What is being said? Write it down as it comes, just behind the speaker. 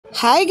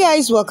Hi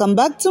guys, welcome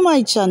back to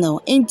my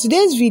channel. In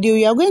today's video,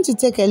 we are going to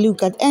take a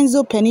look at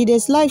Enzo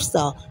Pineda's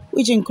lifestyle,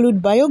 which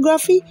include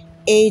biography,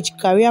 age,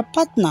 career,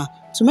 partner,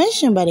 to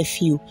mention but a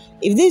few.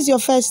 If this is your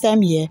first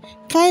time here,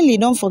 kindly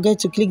don't forget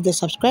to click the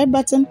subscribe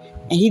button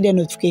and hit the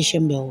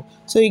notification bell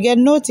so you get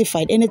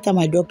notified anytime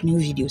I drop new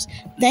videos.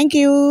 Thank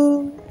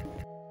you.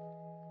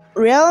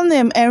 Real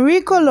name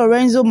Enrico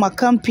Lorenzo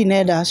Macam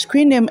Pineda,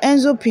 screen name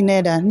Enzo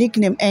Pineda,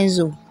 nickname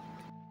Enzo.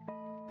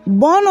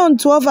 Born on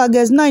 12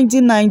 August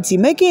 1990,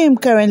 making him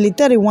currently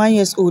 31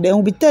 years old and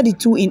will be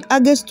 32 in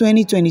August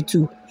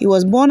 2022. He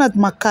was born at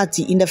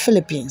Makati in the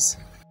Philippines.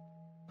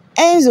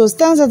 Enzo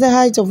stands at a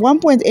height of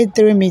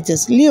 1.83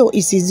 meters. Leo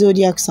is his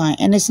zodiac sign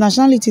and his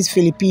nationality is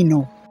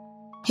Filipino.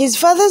 His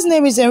father's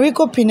name is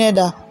Enrico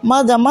Pineda,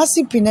 mother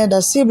Mercy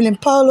Pineda, sibling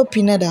Paulo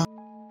Pineda.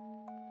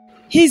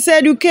 His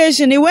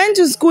education, he went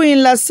to school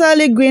in La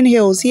Salle Green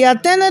Hills. He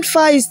attended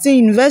Far Eastern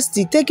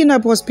University, taking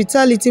up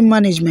hospitality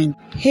management.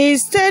 He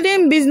is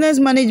studying business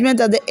management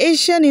at the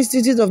Asian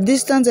Institute of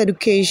Distance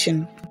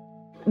Education.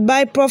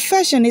 By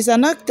profession, he is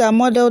an actor,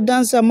 model,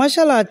 dancer,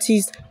 martial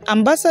artist,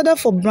 ambassador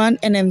for brand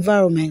and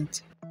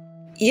environment.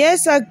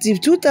 Years active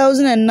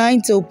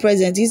 2009 till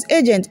present. His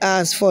agents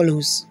are as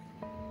follows.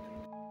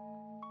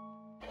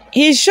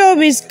 His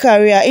showbiz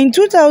career. In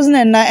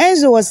 2009,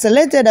 Enzo was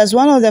selected as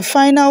one of the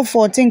final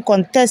 14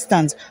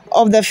 contestants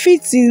of the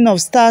 5th season of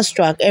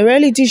Starstruck, a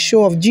reality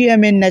show of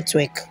GMA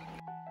Network.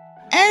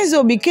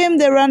 Enzo became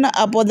the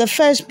runner-up of the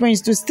First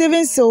Prince to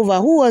Steven Silver,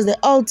 who was the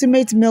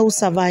ultimate male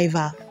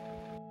survivor.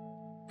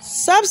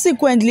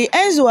 Subsequently,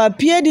 Enzo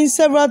appeared in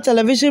several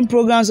television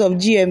programs of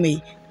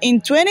GMA. In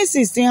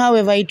 2016,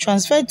 however, he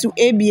transferred to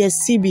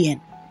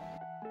ABS-CBN.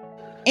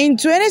 In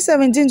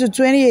 2017 to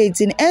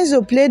 2018,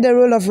 Enzo played the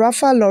role of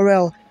Rafa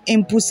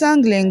in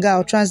Pusong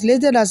Ligaw,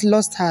 translated as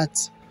Lost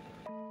Heart.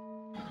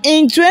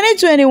 In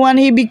 2021,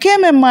 he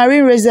became a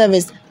Marine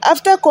reservist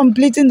after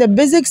completing the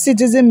basic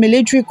citizen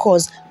military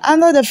course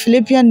under the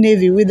Philippine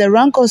Navy with the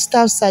rank of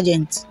Staff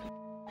Sergeant.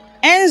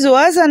 Enzo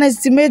has an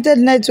estimated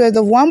net worth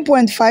of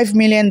 $1.5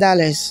 million.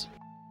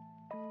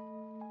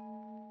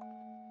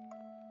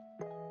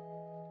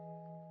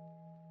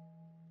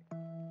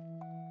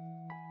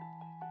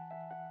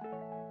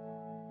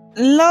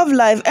 Love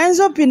life.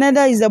 Enzo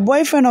Pineda is the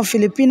boyfriend of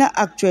Filipino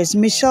actress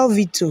Michelle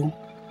Vito.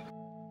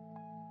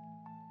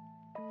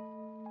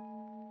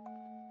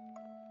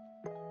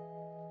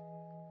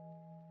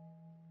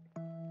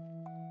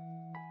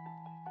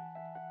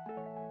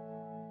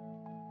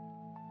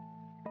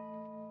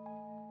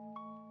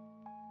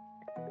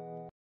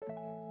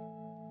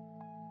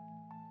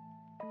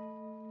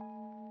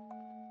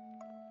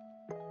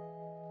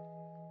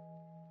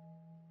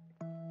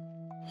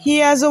 He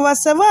has over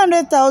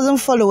 700,000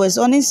 followers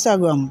on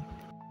Instagram.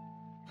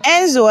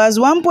 Enzo has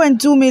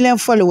 1.2 million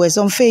followers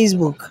on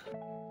Facebook.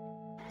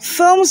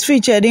 Films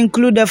featured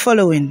include the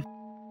following.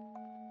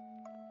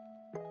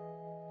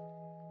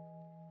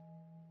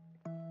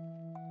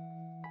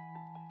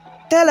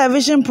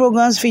 Television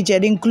programs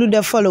featured include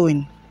the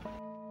following.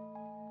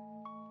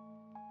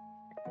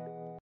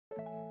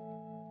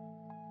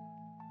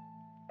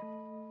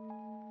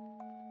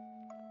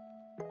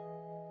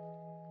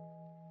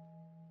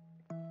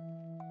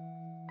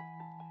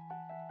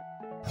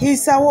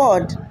 His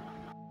award.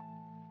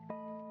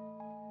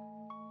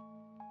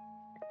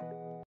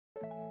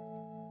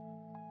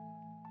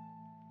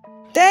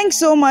 Thanks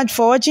so much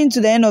for watching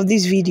to the end of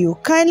this video.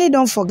 Kindly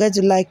don't forget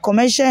to like,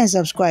 comment, share and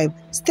subscribe.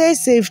 Stay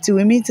safe till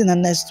we meet in the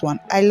next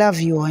one. I love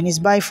you all and it's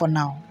bye for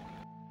now.